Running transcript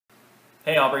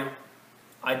Hey Aubrey,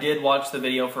 I did watch the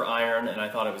video for Iron and I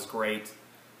thought it was great.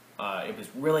 It was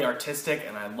really artistic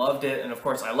and I loved it, and of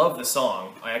course I love the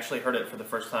song. I actually heard it for the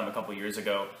first time a couple years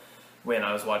ago when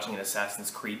I was watching an Assassin's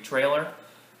Creed trailer,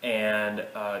 and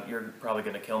you're probably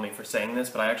going to kill me for saying this,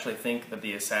 but I actually think that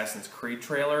the Assassin's Creed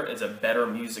trailer is a better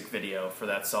music video for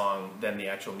that song than the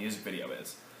actual music video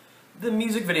is. The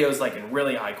music video is like in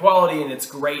really high quality and it's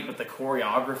great, but the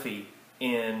choreography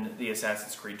in the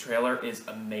Assassin's Creed trailer is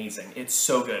amazing. It's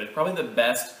so good. It's probably the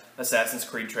best Assassin's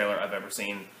Creed trailer I've ever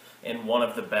seen, and one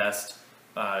of the best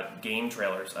game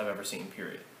trailers I've ever seen,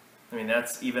 period. I mean,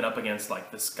 that's even up against like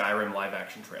the Skyrim live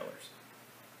action trailers.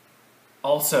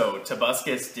 Also,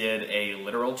 Tobuscus did a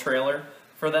literal trailer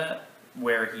for that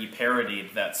where he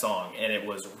parodied that song, and it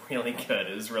was really good.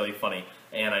 It was really funny,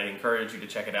 and I'd encourage you to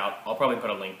check it out. I'll probably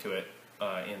put a link to it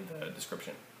in the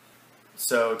description.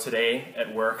 So today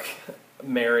at work,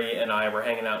 Mary and I were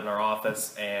hanging out in our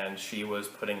office, and she was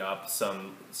putting up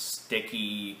some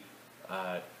sticky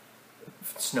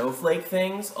snowflake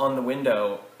things on the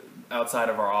window outside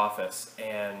of our office,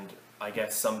 and I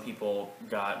guess some people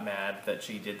got mad that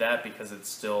she did that because it's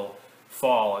still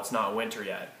fall, it's not winter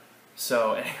yet.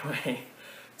 So anyway,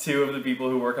 two of the people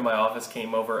who work in my office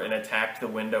came over and attacked the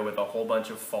window with a whole bunch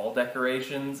of fall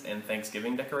decorations and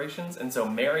Thanksgiving decorations, and so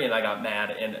Mary and I got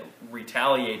mad and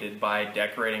retaliated by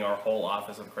decorating our whole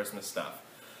office with Christmas stuff.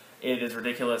 It is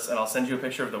ridiculous, and I'll send you a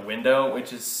picture of the window,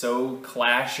 which is so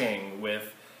clashing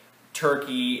with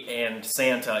turkey and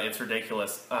Santa. It's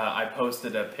ridiculous. I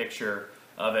posted a picture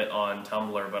of it on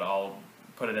Tumblr, but I'll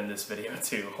put it in this video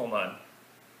too. Hold on.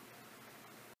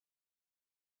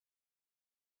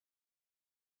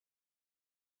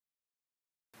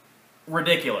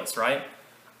 Ridiculous, right?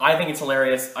 I think it's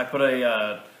hilarious. I put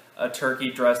a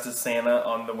turkey dressed as Santa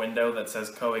on the window that says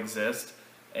coexist,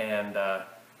 and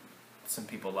some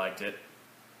people liked it.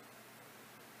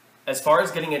 As far as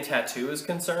getting a tattoo is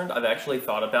concerned, I've actually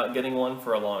thought about getting one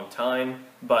for a long time,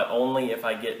 but only if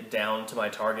I get down to my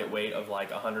target weight of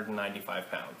like 195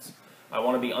 pounds. I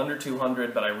want to be under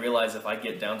 200, but I realize if I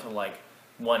get down to like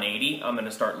 180, I'm going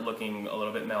to start looking a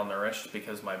little bit malnourished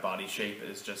because my body shape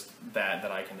is just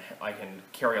that I can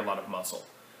carry a lot of muscle.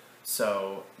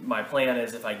 So my plan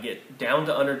is if I get down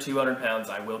to under 200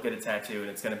 pounds, I will get a tattoo, and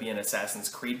it's going to be an Assassin's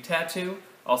Creed tattoo.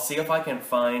 I'll see if I can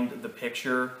find the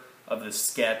picture of the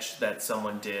sketch that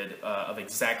someone did of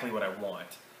exactly what I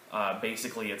want.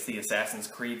 Basically, it's the Assassin's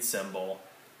Creed symbol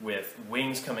with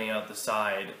wings coming out the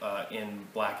side in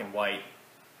black and white,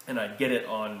 and I'd get it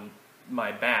on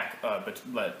my back,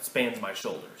 but spans my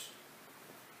shoulders.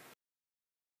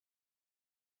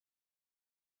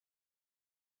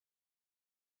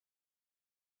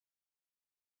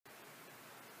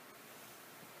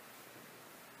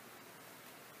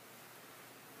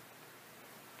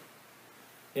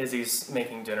 Izzy's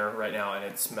making dinner right now, and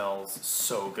it smells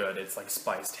so good. It's like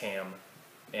spiced ham,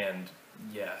 and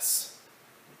yes.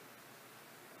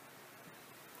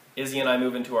 Izzy and I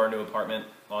move into our new apartment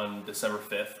on December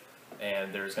 5th,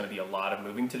 and there's going to be a lot of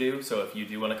moving to do, so if you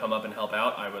do want to come up and help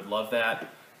out, I would love that.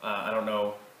 I don't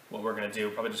know what we're going to do.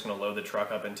 Probably just going to load the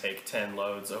truck up and take 10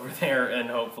 loads over there and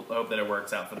hope that it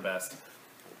works out for the best.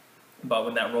 But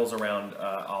when that rolls around,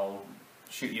 I'll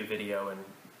shoot you a video, and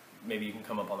maybe you can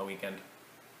come up on the weekend.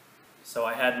 So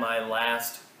I had my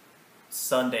last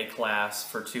Sunday class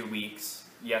for 2 weeks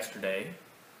yesterday,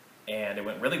 and it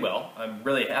went really well. I'm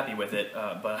really happy with it,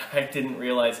 but I didn't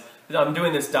realize that I'm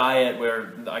doing this diet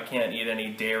where I can't eat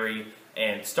any dairy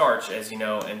and starch, as you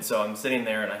know, and so I'm sitting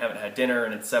there and I haven't had dinner,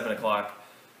 and it's 7 o'clock,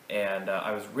 and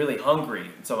I was really hungry.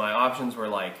 So my options were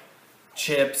like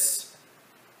chips,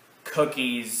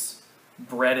 cookies,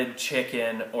 breaded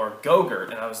chicken, or Go-Gurt,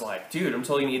 and I was like, dude, I'm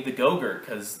totally gonna eat the Go-Gurt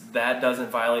because that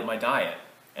doesn't violate my diet.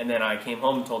 And then I came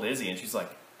home and told Izzy, and she's like,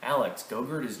 Alex,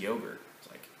 Go-Gurt is yogurt. It's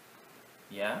like,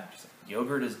 yeah? She's like,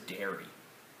 yogurt is dairy.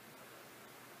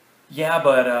 Yeah,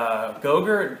 but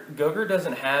Go-Gurt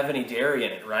doesn't have any dairy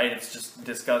in it, right? It's just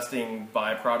disgusting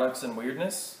byproducts and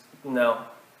weirdness. No,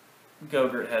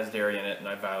 Go-Gurt has dairy in it, and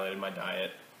I violated my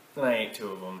diet, and I ate 2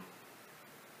 of them.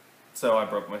 So I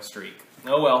broke my streak.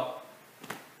 Oh well.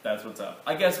 That's what's up.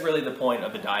 I guess really the point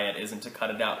of the diet isn't to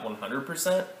cut it out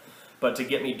 100%, but to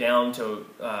get me down to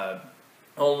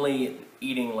only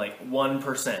eating like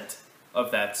 1% of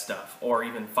that stuff, or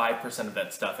even 5% of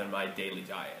that stuff in my daily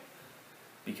diet.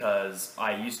 Because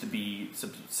I used to be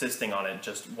subsisting on it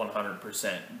just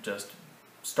 100%, just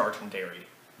starch and dairy.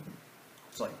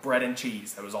 It's like bread and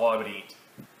cheese, that was all I would eat.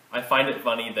 I find it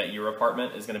funny that your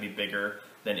apartment is going to be bigger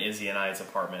than Izzy and I's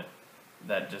apartment.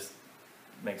 That just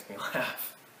makes me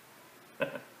laugh.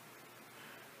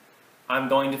 I'm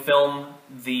going to film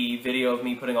the video of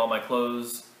me putting all my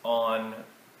clothes on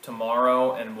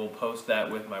tomorrow, and we'll post that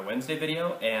with my Wednesday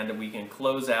video, and we can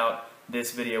close out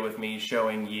this video with me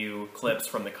showing you clips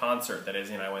from the concert that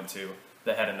Izzy and I went to,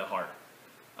 The Head and the Heart.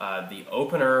 The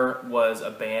opener was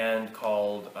a band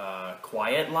called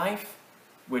Quiet Life,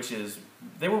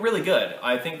 they were really good.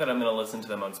 I think that I'm going to listen to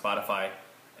them on Spotify,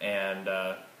 and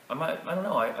I don't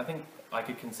know, I think I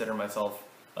could consider myself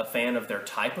a fan of their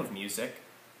type of music,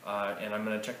 and I'm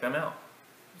going to check them out.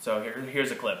 So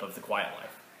here's a clip of The Quiet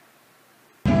Life.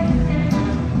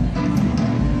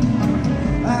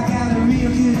 I got a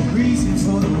real good reason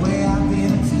for the way I've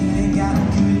been feeling. Got a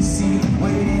good seat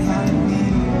waiting behind me.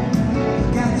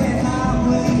 Got that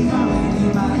highway humming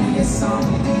in my ear,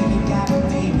 song baby, got a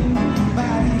baby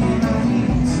body in my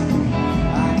hands.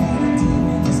 I got a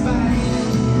demon that's biting,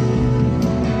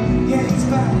 yeah, it's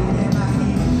biting in my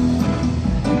hand.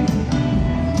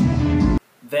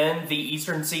 Then the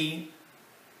Eastern Sea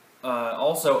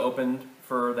also opened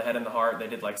for The Head and the Heart. They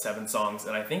did like 7 songs,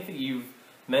 and I think that you've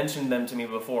mentioned them to me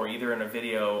before, either in a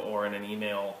video or in an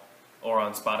email or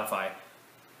on Spotify.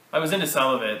 I was into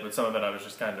some of it, but some of it I was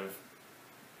just kind of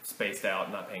spaced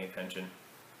out, not paying attention.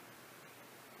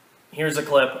 Here's a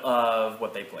clip of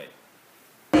what they played.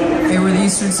 Hey, we're the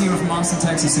Eastern Sea, we're from Austin,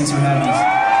 Texas. Thanks for having us.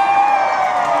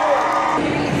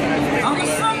 On the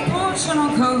front porch and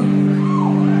I'll coat.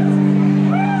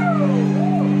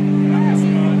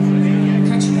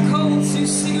 Catching cold to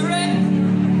cigarette.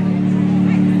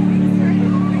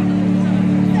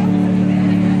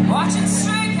 Watching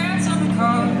stray cats on the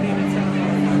car.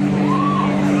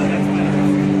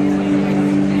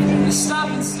 They stop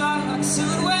and start like a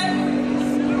silhouette.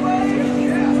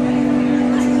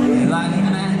 They lighting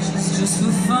matches just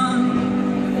for fun.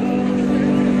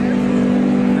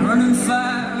 They're running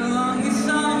fire along your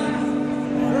thumb.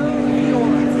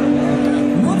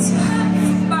 Once half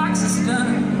the box is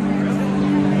done,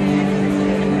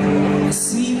 I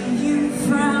see you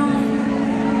frown.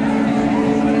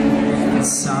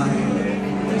 Sorry.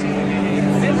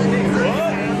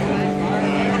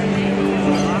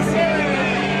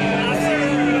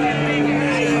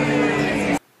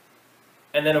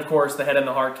 And then, of course, The Head and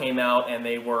the Heart came out, and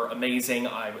they were amazing.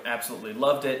 I absolutely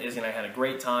loved it. Izzy and I had a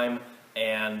great time,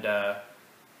 and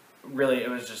really, it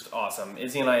was just awesome.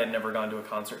 Izzy and I had never gone to a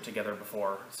concert together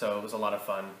before, so it was a lot of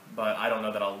fun. But I don't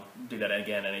know that I'll do that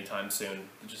again anytime soon.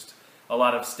 Just a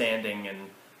lot of standing and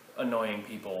annoying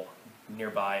people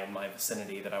nearby in my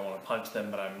vicinity that I want to punch them,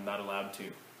 but I'm not allowed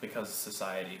to because of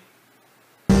society.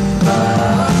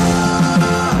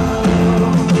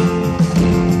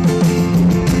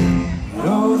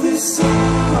 Oh, these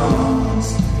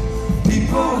songs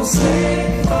people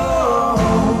sing for,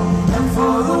 and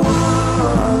for the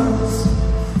ones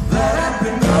that have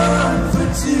been gone for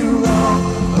too long.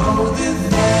 Oh, the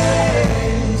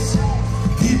things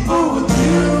people would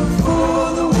do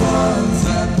for the ones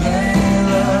that they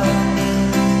love.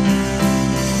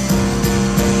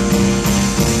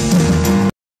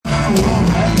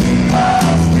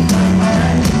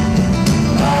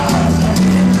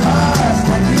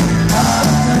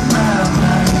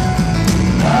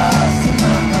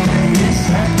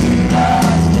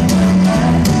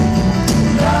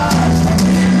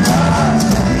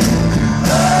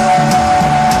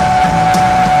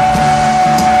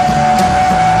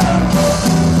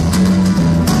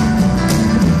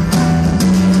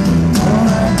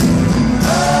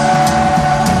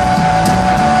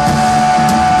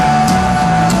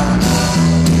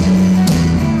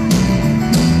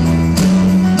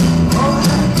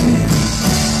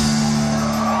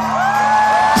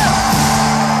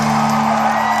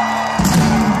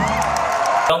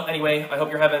 Well, anyway, I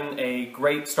hope you're having a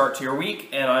great start to your week,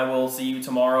 and I will see you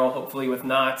tomorrow, hopefully with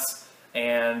knots.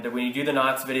 And when you do the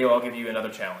knots video, I'll give you another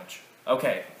challenge.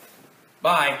 Okay,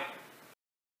 bye.